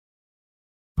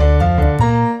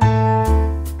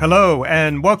Hello,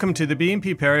 and welcome to the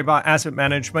BNP Paribas Asset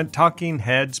Management Talking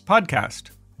Heads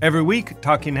podcast. Every week,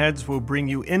 Talking Heads will bring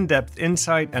you in-depth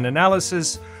insight and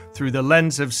analysis through the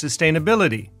lens of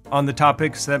sustainability on the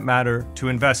topics that matter to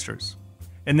investors.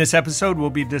 In this episode,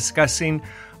 we'll be discussing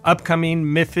upcoming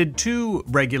MiFID II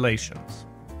regulations.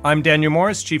 I'm Daniel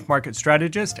Morris, Chief Market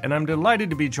Strategist, and I'm delighted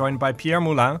to be joined by Pierre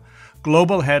Moulin,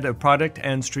 Global Head of Product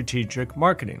and Strategic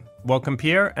Marketing. Welcome,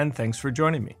 Pierre, and thanks for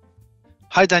joining me.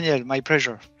 Hi, Daniel. My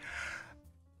pleasure.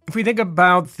 If we think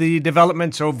about the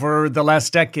developments over the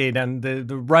last decade and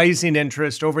the rising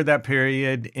interest over that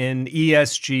period in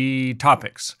ESG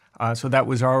topics, so that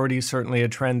was already certainly a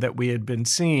trend that we had been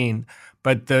seeing,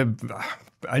 but the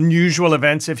unusual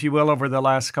events, if you will, over the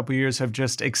last couple of years have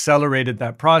just accelerated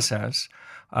that process.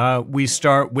 We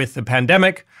start with the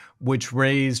pandemic, which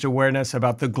raised awareness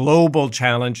about the global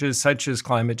challenges such as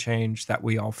climate change that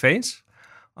we all face.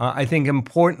 I think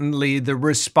importantly, the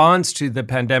response to the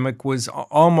pandemic was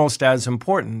almost as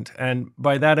important. And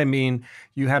by that, I mean,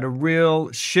 you had a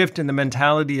real shift in the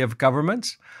mentality of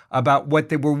governments about what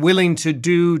they were willing to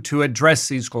do to address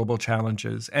these global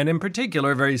challenges. And in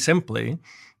particular, very simply,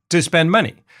 to spend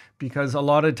money. Because a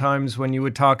lot of times when you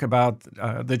would talk about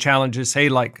the challenges, say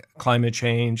like climate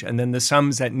change, and then the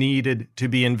sums that needed to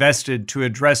be invested to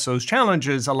address those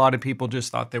challenges, a lot of people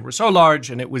just thought they were so large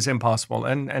and it was impossible.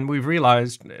 And we've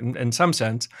realized, in some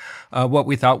sense, what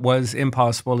we thought was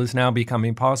impossible is now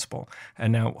becoming possible.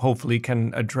 And now hopefully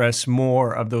can address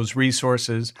more of those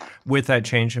resources with that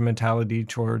change in mentality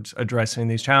towards addressing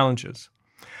these challenges.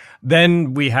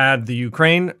 Then we had the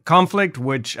Ukraine conflict,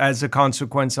 which as a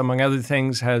consequence, among other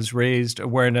things, has raised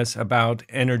awareness about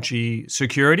energy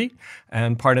security.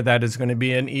 And part of that is going to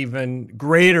be an even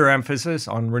greater emphasis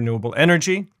on renewable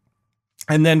energy.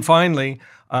 And then finally,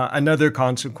 another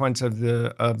consequence of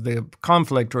the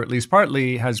conflict, or at least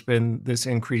partly, has been this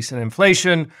increase in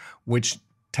inflation, which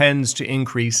tends to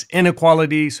increase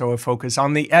inequality, so a focus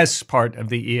on the S part of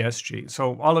the ESG.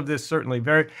 So all of this certainly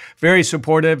very, very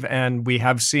supportive, and we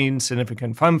have seen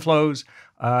significant fund flows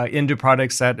into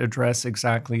products that address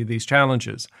exactly these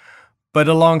challenges. But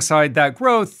alongside that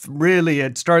growth, really,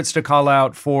 it starts to call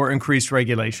out for increased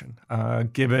regulation,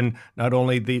 given not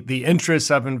only the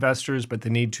interests of investors, but the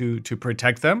need to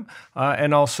protect them,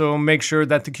 and also make sure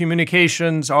that the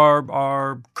communications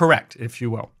are correct, if you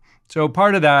will. So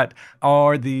part of that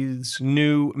are these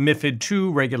new MiFID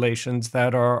II regulations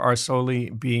that are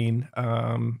slowly being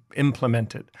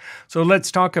implemented. So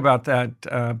let's talk about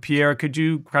that. Pierre, could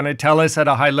you kind of tell us at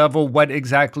a high level what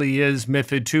exactly is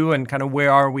MiFID II and kind of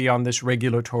where are we on this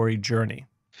regulatory journey?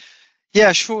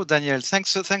 Yeah, sure, Daniel.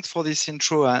 Thanks for this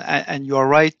intro. And you are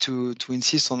right to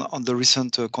insist on the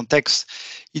recent context.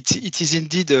 It is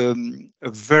indeed a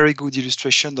very good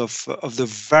illustration of the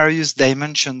various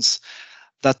dimensions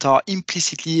that are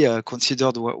implicitly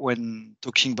considered when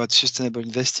talking about sustainable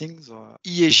investing, or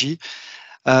ESG.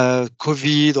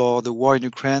 COVID or the war in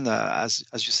Ukraine, as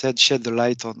you said, shed the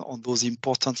light on those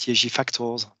important ESG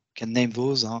factors. You can name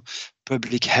those: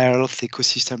 public health,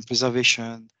 ecosystem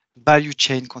preservation, value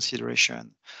chain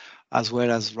consideration, as well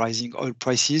as rising oil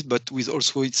prices, but with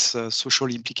also its social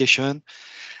implication.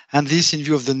 And this in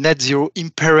view of the net zero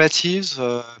imperatives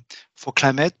for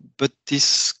climate, but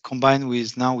this combined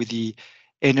with the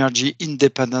energy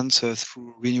independence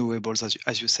through renewables,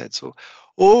 as you said. So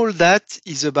all that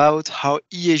is about how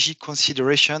ESG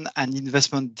consideration and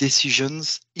investment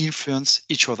decisions influence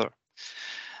each other.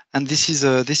 And this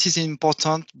is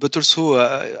important, but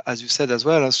also, as you said as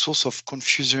well, a source of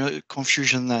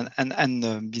confusion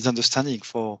and misunderstanding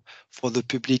for the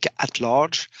public at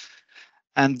large.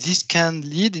 And this can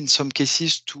lead, in some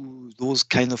cases, to those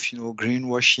kind of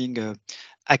greenwashing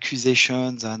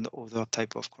accusations and other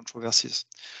type of controversies.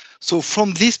 So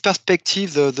from this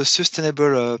perspective, the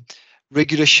sustainable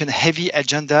regulation heavy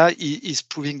agenda is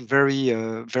proving very,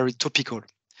 very topical.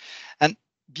 And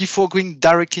before going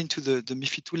directly into the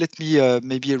MiFID II, let me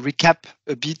maybe recap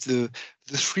a bit the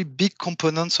three big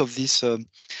components of this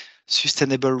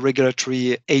sustainable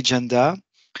regulatory agenda,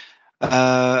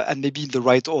 and maybe in the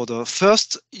right order.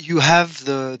 First, you have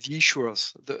the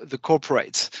issuers, the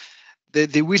corporates.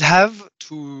 They will have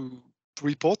to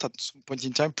report at some point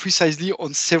in time precisely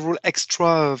on several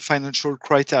extra financial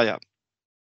criteria.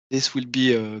 This will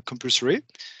be compulsory.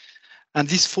 And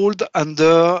this falls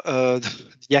under the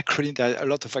acronym, there are a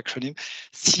lot of acronyms,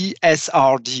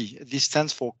 CSRD. This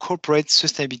stands for Corporate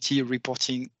Sustainability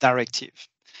Reporting Directive.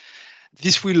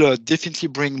 This will definitely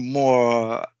bring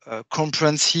more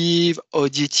comprehensive,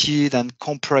 audited, and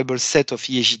comparable set of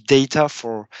ESG data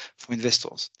for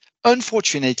investors.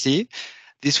 Unfortunately,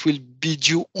 this will be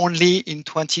due only in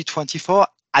 2024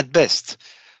 at best.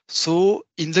 So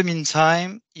in the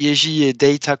meantime, ESG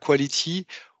data quality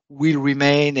will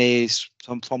remain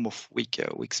some form of weak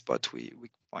spot,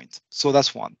 weak point. So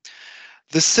that's one.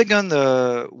 The second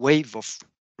wave of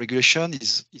regulation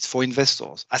is for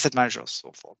investors, asset managers,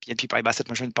 so for BNP Paribas asset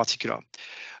management in particular.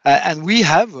 And we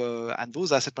have, and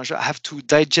those asset managers have to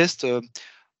digest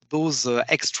those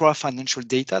extra financial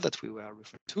data that we were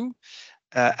referring to,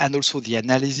 and also the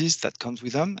analysis that comes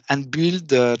with them, and build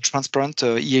transparent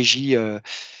ESG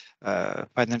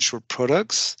financial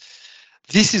products.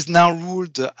 This is now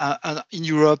ruled in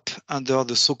Europe under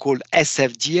the so-called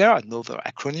SFDR, another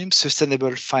acronym,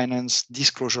 Sustainable Finance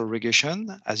Disclosure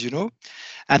Regulation, as you know.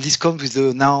 And this comes with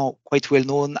the now quite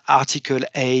well-known Article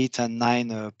 8 and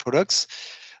 9 products,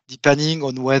 depending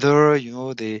on whether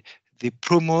they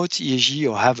promote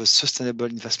ESG or have a sustainable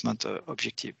investment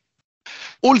objective.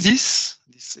 All this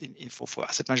for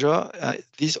asset manager,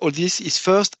 all this is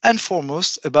first and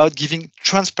foremost about giving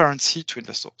transparency to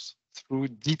investors through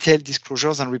detailed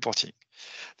disclosures and reporting.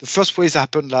 The first wave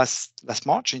happened last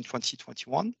March in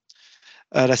 2021,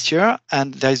 last year,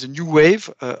 and there is a new wave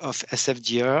of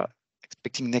SFDR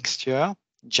expecting next year,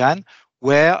 Jan,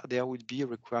 where there will be a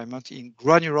requirement in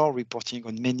granular reporting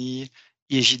on many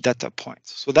ESG data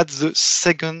points. So that's the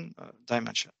second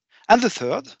dimension. And the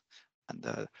third,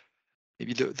 and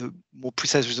maybe the more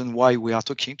precise reason why we are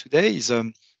talking today is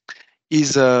and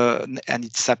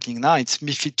it's happening now, it's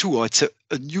MiFID II, or it's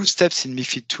a new steps in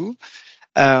MiFID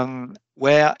II,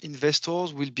 where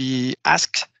investors will be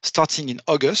asked starting in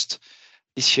August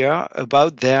this year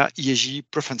about their ESG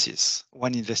preferences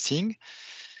when investing.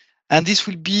 And this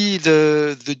will be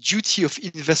the duty of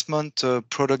investment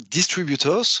product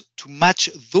distributors to match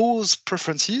those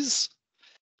preferences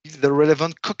with the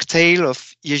relevant cocktail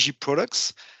of ESG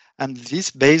products, and this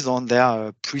based on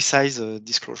their precise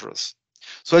disclosures.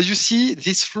 So as you see,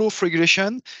 this flow of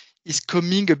regulation is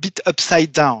coming a bit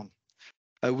upside down.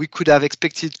 We could have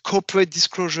expected corporate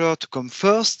disclosure to come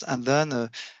first, and then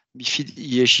MiFID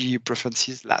ESG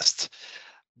preferences last.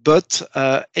 But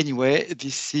anyway,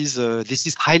 this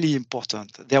is highly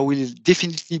important. There will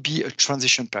definitely be a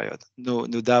transition period, no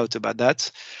doubt about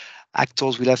that.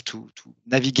 Actors will have to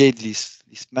navigate this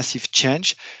massive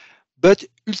change, but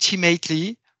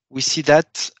ultimately we see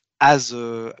that as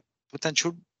a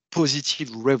potential positive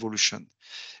revolution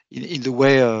in the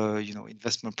way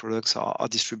investment products are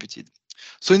distributed.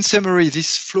 So in summary,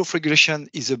 this flow of regulation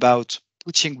is about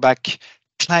putting back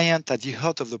client at the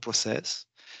heart of the process,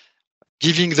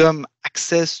 giving them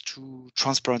access to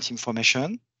transparent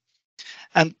information,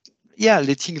 and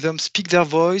letting them speak their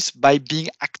voice by being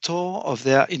actor of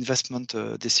their investment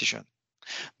decision.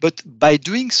 But by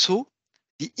doing so,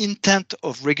 the intent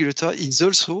of regulator is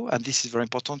also, and this is very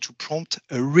important, to prompt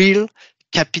a real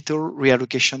capital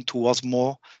reallocation towards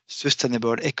more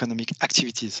sustainable economic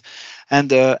activities,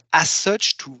 and as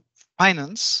such to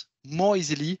finance more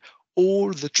easily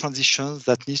all the transitions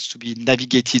that needs to be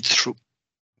navigated through.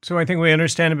 So I think we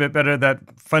understand a bit better that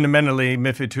fundamentally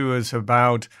MiFID II is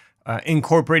about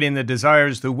incorporating the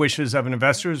desires, the wishes of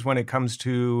investors when it comes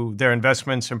to their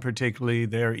investments, and particularly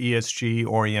their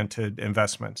ESG-oriented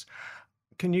investments.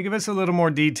 Can you give us a little more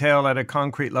detail at a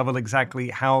concrete level exactly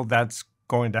how that's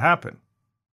going to happen?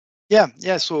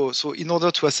 Yeah. So in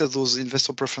order to assess those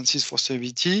investor preferences for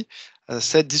sustainability, as I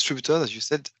said, distributors, as you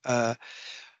said,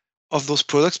 of those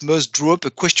products must draw up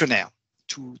a questionnaire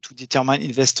to determine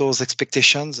investors'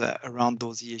 expectations around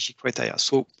those ESG criteria.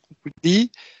 So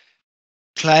quickly,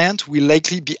 client will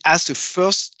likely be asked the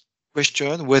first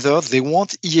question whether they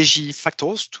want ESG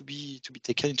factors to be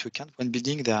taken into account when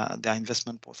building their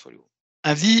investment portfolio.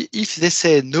 And if they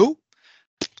say no,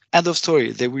 end of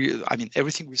story.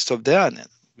 Everything will stop there and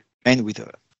remain with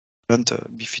current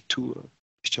MiFID II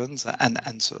questions and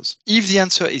answers. If the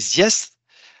answer is yes,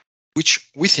 which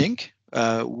we think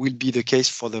will be the case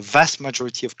for the vast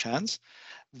majority of clients,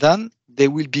 then they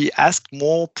will be asked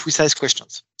more precise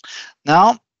questions.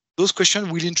 Now, those questions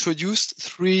will introduce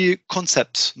three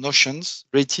concepts, notions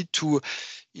related to,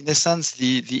 in essence,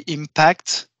 the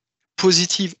impact,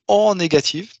 positive or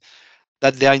negative,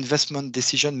 that their investment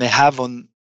decision may have on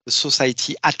the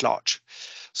society at large.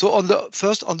 So on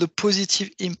the positive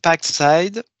impact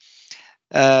side,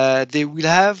 they will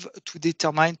have to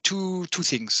determine two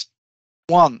things.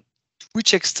 One, to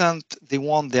which extent they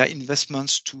want their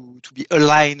investments to be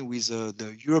aligned with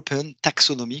the European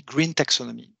taxonomy, green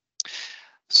taxonomy.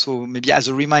 So maybe as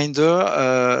a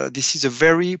reminder, this is a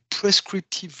very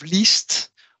prescriptive list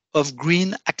of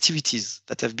green activities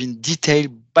that have been detailed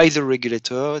by the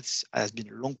regulator. It has been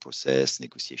a long process,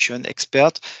 negotiation,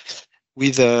 expert,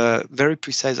 with very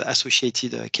precise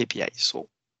associated KPIs. So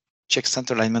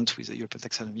extent alignment with the European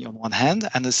taxonomy on one hand,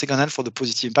 and the second hand for the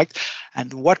positive impact,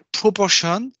 and what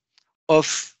proportion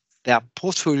of their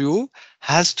portfolio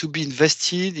has to be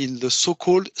invested in the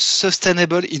so-called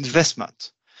sustainable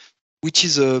investment, which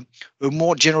is a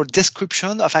more general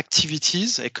description of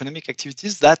activities, economic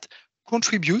activities that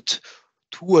contribute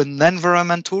to an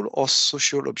environmental or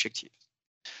social objective.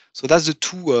 So that's the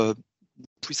two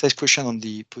precise questions on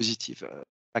the positive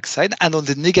impact side. And on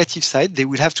the negative side, they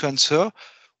will have to answer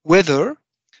whether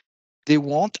they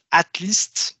want at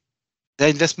least their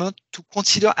investment to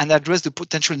consider and address the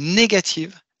potential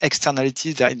negative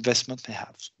externalities their investment may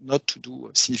have, not to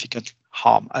do significant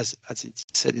harm, as it's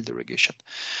said in the regulation.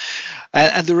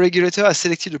 And the regulator has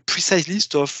selected a precise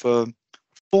list of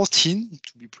 14,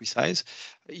 to be precise,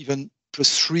 even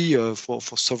 +3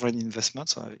 for sovereign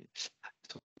investments.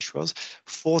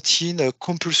 14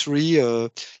 compulsory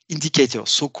indicators,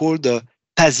 so-called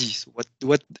PASI. So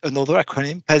what another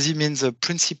acronym? PASI means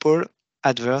Principal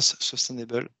Adverse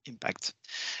Sustainable Impact.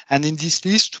 And in this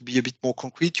list, to be a bit more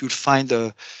concrete, you'll find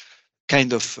a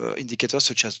kind of indicators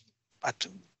such as at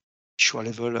issue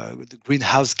level, the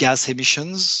greenhouse gas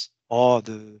emissions, or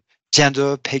the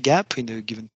gender pay gap in a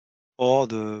given, or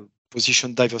the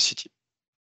position diversity.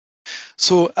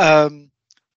 So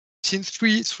since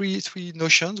three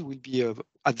notions will be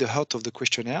at the heart of the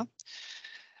questionnaire.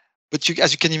 But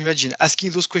as you can imagine, asking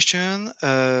those questions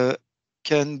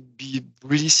can be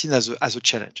really seen as a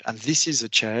challenge. And this is a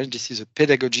challenge. This is a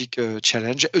pedagogic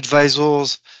challenge.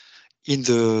 Advisors in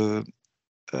the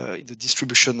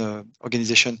distribution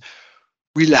organization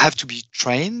will have to be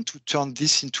trained to turn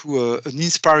this into an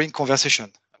inspiring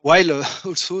conversation, while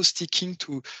also sticking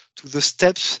to the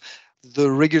steps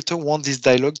the regulator wants this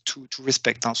dialogue to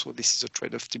respect. So this is a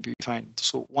trade-off to be defined.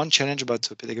 So one challenge about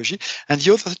pedagogy, and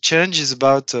the other challenge is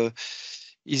about to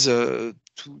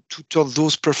turn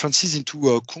those preferences into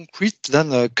a concrete,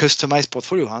 then customized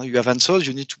portfolio. You have answers,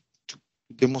 you need to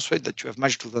demonstrate that you have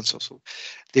matched those answers. So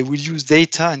they will use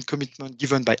data and commitment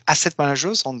given by asset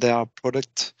managers on their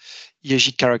product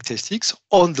ESG characteristics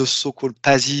on the so-called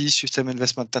PASI, system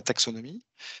investment and taxonomy.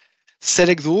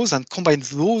 Select those and combine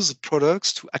those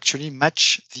products to actually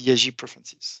match the ESG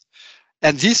preferences.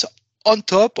 And this on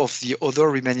top of the other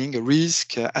remaining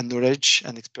risk and knowledge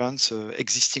and experience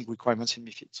existing requirements in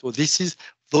MiFID. So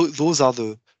those are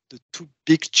the two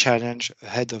big challenges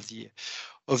ahead of the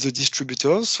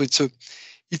distributors. So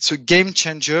it's a game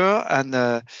changer, and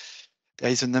there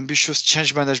is an ambitious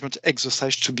change management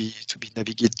exercise to be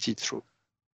navigated through.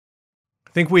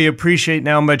 I think we appreciate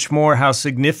now much more how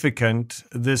significant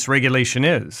this regulation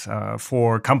is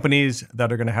for companies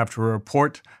that are going to have to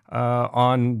report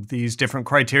on these different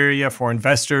criteria, for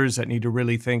investors that need to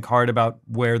really think hard about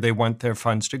where they want their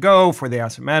funds to go, for the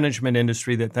asset management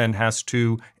industry that then has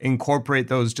to incorporate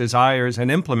those desires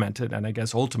and implement it. And I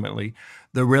guess ultimately,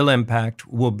 the real impact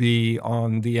will be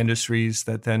on the industries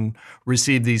that then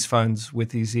receive these funds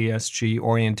with these ESG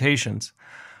orientations.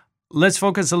 Let's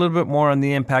focus a little bit more on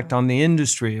the impact on the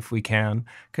industry, if we can.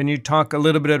 Can you talk a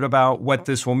little bit about what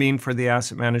this will mean for the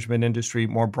asset management industry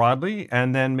more broadly,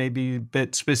 and then maybe a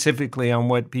bit specifically on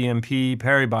what BNP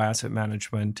Paribas Asset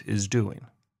Management is doing?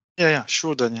 Yeah,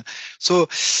 sure, Daniel. So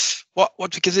what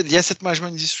we can say, the asset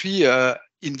management industry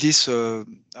in this, I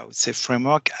would say,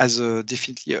 framework has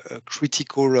definitely a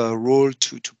critical role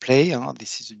to play.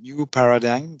 This is a new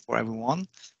paradigm for everyone.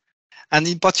 And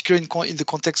in particular, in the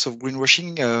context of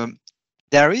greenwashing,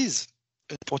 there is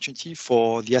an opportunity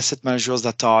for the asset managers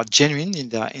that are genuine in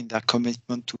their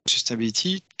commitment to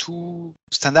sustainability to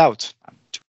stand out and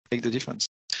to make the difference.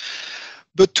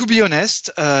 But to be honest,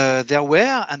 there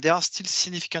were and there are still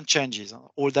significant challenges.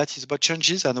 All that is about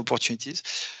challenges and opportunities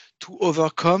to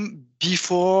overcome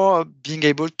before being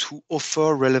able to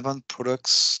offer relevant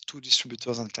products to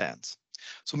distributors and clients.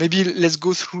 So maybe let's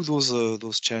go through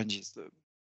those challenges.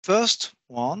 First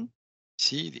one,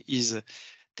 is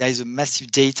there is a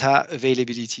massive data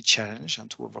availability challenge and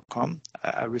to overcome.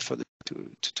 I referred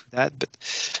to that, but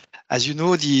as you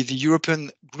know, the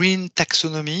European Green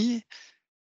Taxonomy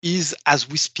is, as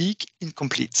we speak,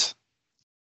 incomplete.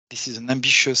 This is an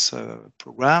ambitious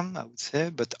program, I would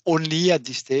say, but only at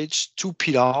this stage 2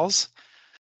 pillars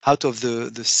out of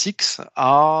the 6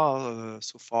 are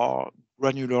so far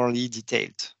granularly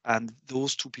detailed. And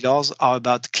those 2 pillars are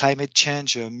about climate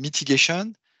change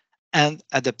mitigation and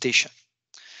adaptation.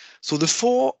 So the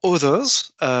 4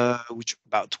 others, which are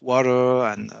about water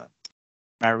and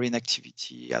marine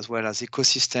activity, as well as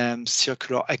ecosystems,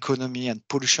 circular economy, and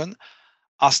pollution,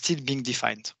 are still being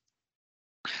defined.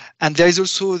 And there is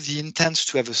also the intent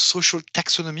to have a social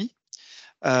taxonomy,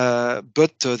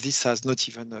 but this has not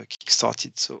even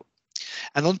kick-started. So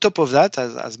And on top of that,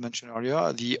 as mentioned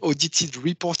earlier, the audited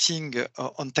reporting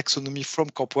on taxonomy from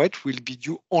corporate will be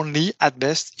due only at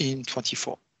best in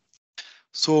 24.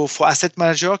 So for asset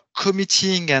manager,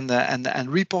 committing and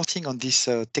reporting on this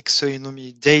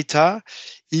taxonomy data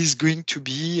is going to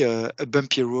be a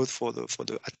bumpy road for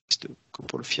at least a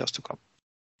couple of years to come.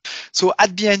 So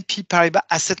at BNP Paribas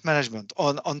Asset Management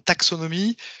on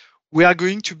taxonomy, we are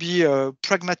going to be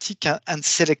pragmatic and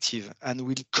selective, and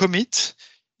will commit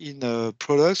in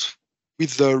products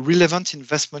with the relevant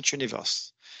investment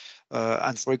universe.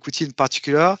 And for equity in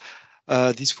particular,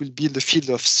 this will be in the field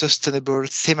of sustainable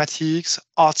thematics,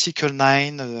 Article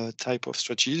 9 type of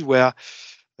strategies, where,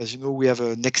 as you know, we have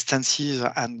an extensive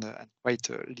and quite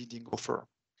a leading offer.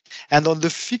 And on the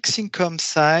fixed income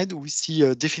side, we see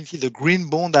definitely the green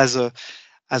bond as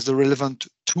the relevant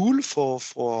tool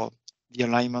for the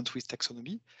alignment with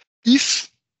taxonomy. If,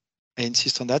 I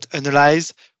insist on that,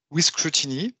 analyze with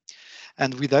scrutiny,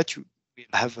 and with that you will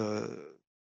have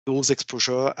those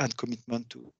exposure and commitment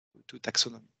to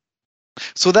taxonomy.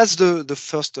 So that's the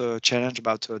first challenge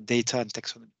about data and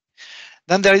taxonomy.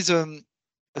 Then there is a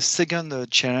second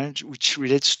challenge which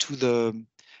relates to the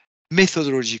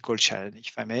methodological challenge,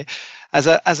 if I may. As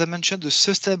I mentioned, the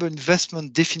sustainable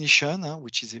investment definition,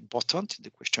 which is important in the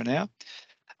questionnaire,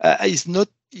 is not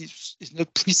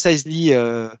precisely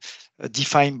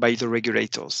defined by the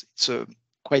regulators. It's a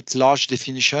quite large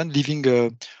definition, leaving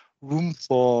room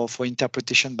for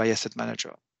interpretation by asset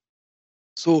manager.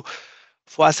 So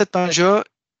for asset manager,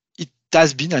 it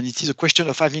has been and it is a question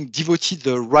of having devoted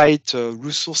the right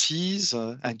resources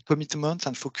and commitment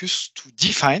and focus to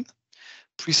define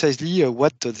precisely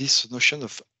what this notion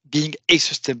of being a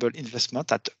sustainable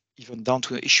investment at even down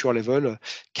to the issuer level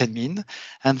can mean.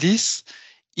 And this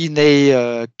in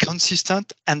a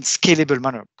consistent and scalable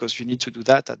manner, because you need to do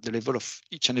that at the level of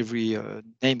each and every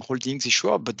name holdings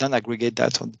issuer, but then aggregate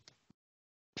that on.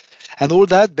 And all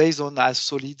that based on as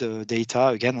solid data,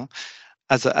 again,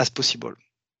 as possible.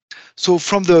 So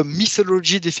from the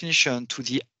methodology definition to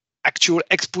the actual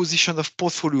exposition of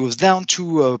portfolios down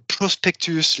to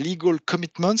prospectus, legal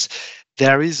commitments,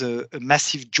 there is a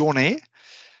massive journey,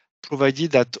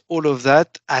 provided that all of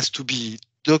that has to be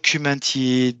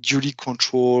documented, duly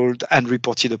controlled, and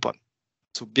reported upon.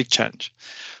 So big challenge.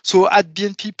 So at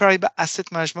BNP Paribas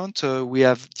Asset Management, we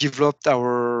have developed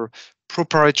our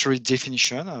proprietary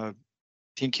definition. I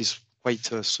think is quite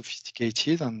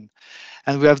sophisticated, and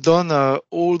we have done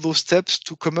all those steps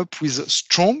to come up with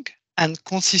strong and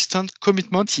consistent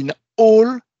commitment in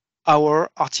all our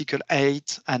Article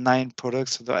 8 and 9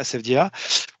 products of the SFDR,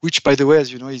 which, by the way,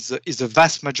 as you know, is the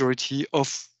vast majority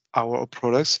of our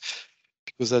products,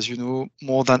 because, as you know,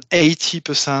 more than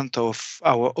 80% of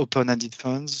our open-ended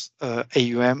funds,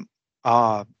 AUM,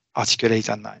 are Article 8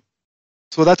 and 9.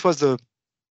 So that was the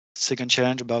second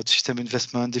challenge about system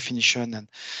investment definition and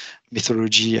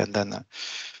methodology, and then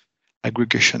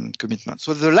aggregation commitment.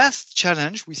 So the last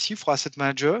challenge we see for asset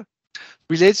manager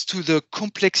relates to the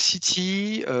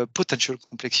complexity, potential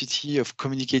complexity of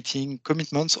communicating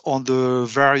commitments on the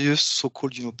various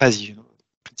so-called, PASI,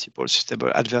 principal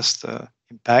sustainable adverse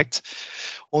impact.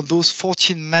 On those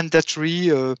 14 mandatory,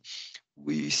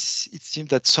 it seems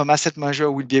that some asset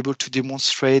manager will be able to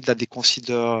demonstrate that they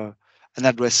consider and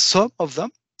address some of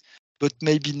them, but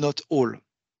maybe not all.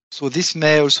 So this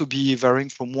may also be varying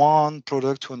from one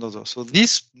product to another. So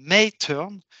this may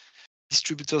turn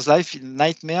distributors' life in a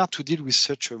nightmare to deal with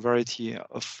such a variety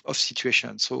of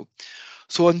situations. So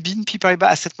on BNP Paribas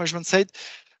Asset Management side,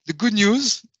 the good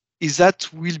news is that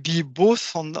we'll be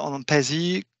both on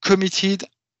PASI committed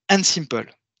and simple.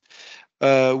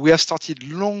 We have started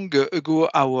long ago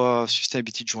our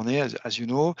sustainability journey, as you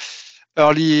know.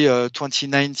 Early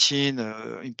 2019,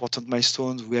 important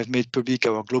milestones, we have made public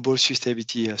our global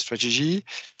sustainability strategy.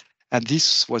 And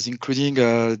this was including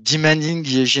demanding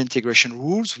the ESG integration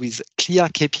rules with clear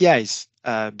KPIs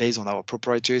based on our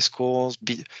proprietary scores,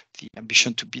 the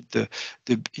ambition to beat the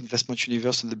investment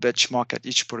universe and the benchmark at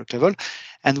each product level.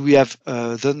 And we have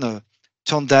then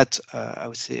turned that, I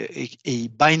would say, a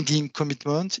binding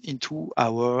commitment into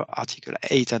our Article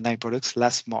 8 and 9 products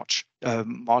last March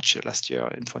last year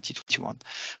in 2021.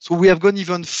 So we have gone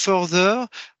even further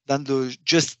than the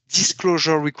just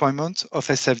disclosure requirement of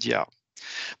SFDR.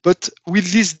 But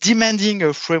with this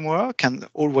demanding framework and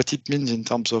all what it means in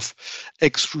terms of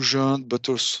exclusion, but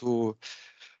also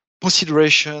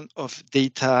consideration of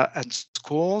data and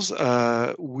scores,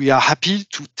 we are happy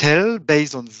to tell,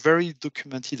 based on very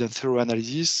documented and thorough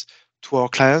analysis, to our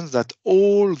clients that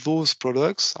all those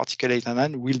products, Article 8 and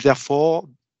 9, will therefore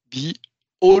be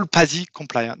all PASI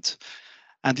compliant.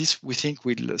 And this, we think,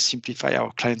 will simplify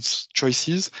our clients'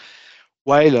 choices,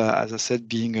 while, as I said,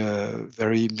 being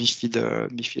very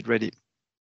MiFID ready.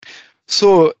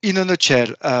 So, in a nutshell,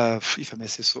 if I may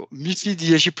say so, MiFID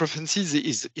ESG preferences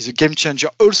is a game changer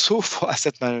also for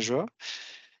asset manager,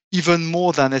 even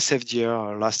more than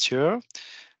SFDR last year.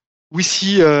 We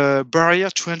see a barrier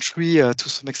to entry to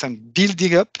some extent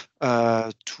building up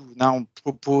to now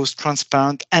propose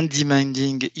transparent and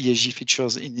demanding ESG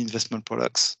features in investment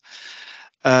products.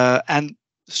 And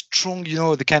strong,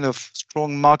 the kind of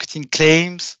strong marketing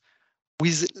claims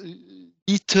with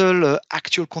little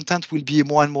actual content will be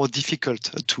more and more difficult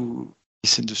to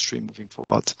this industry moving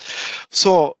forward.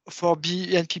 So for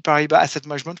BNP Paribas Asset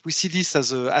Management, we see this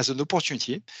as an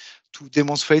opportunity to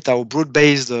demonstrate our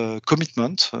broad-based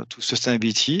commitment to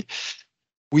sustainability.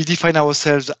 We define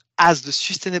ourselves as the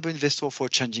sustainable investor for a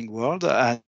changing world,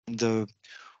 and these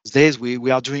days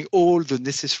we are doing all the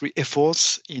necessary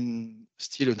efforts in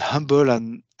still a humble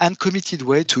and committed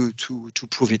way to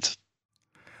prove it.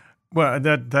 Well,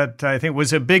 that I think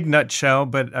was a big nutshell,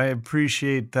 but I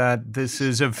appreciate that this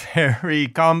is a very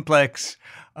complex,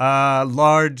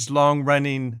 large,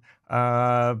 long-running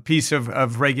piece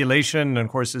of regulation. And of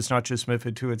course, it's not just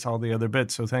MiFID II, it's all the other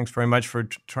bits. So thanks very much for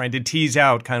trying to tease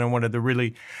out kind of one of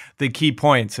the key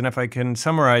points. And if I can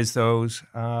summarize those,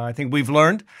 I think we've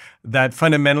learned that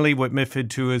fundamentally what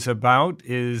MiFID II is about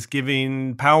is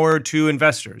giving power to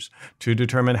investors to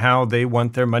determine how they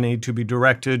want their money to be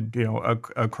directed,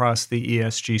 across the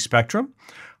ESG spectrum.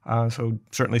 So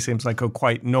certainly seems like a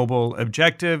quite noble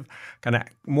objective. Kind of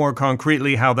more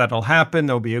concretely how that'll happen,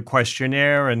 there'll be a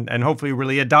questionnaire and hopefully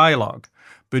really a dialogue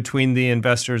between the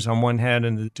investors on one hand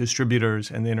and the distributors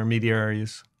and the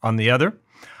intermediaries on the other.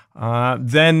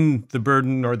 Then the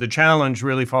burden or the challenge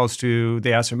really falls to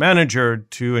the asset manager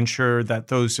to ensure that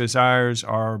those desires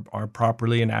are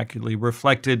properly and accurately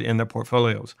reflected in the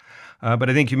portfolios.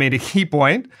 But I think you made a key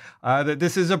point that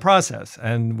this is a process,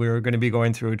 and we're going to be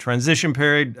going through a transition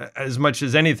period as much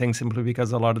as anything, simply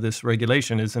because a lot of this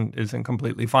regulation isn't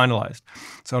completely finalized.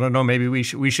 So I don't know, maybe we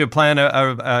should plan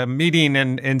a meeting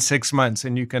in 6 months,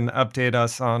 and you can update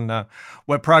us on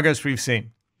what progress we've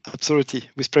seen. Absolutely,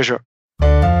 with pleasure.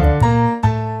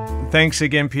 Thanks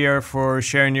again, Pierre, for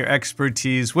sharing your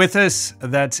expertise with us.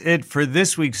 That's it for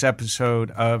this week's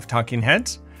episode of Talking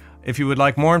Heads. If you would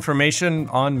like more information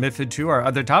on MiFID II or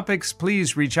other topics,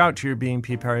 please reach out to your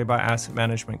BNP Paribas Asset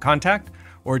Management contact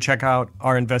or check out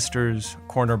our Investors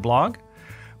Corner blog.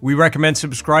 We recommend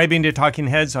subscribing to Talking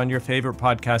Heads on your favorite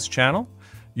podcast channel.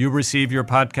 You'll receive your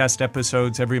podcast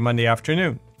episodes every Monday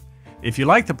afternoon. If you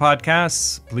like the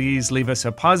podcasts, please leave us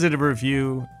a positive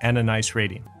review and a nice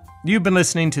rating. You've been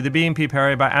listening to the BNP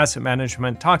Paribas Asset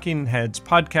Management Talking Heads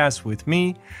podcast with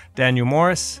me, Daniel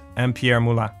Morris, and Pierre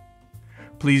Moulin.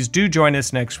 Please do join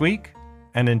us next week,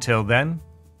 and until then,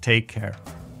 take care.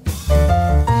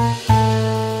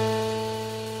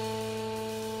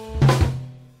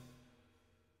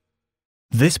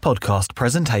 This podcast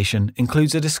presentation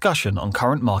includes a discussion on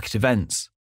current market events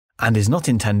and is not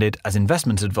intended as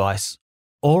investment advice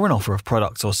or an offer of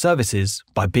products or services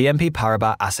by BNP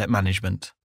Paribas Asset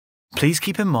Management. Please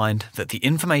keep in mind that the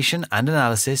information and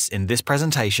analysis in this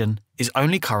presentation is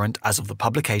only current as of the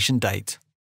publication date.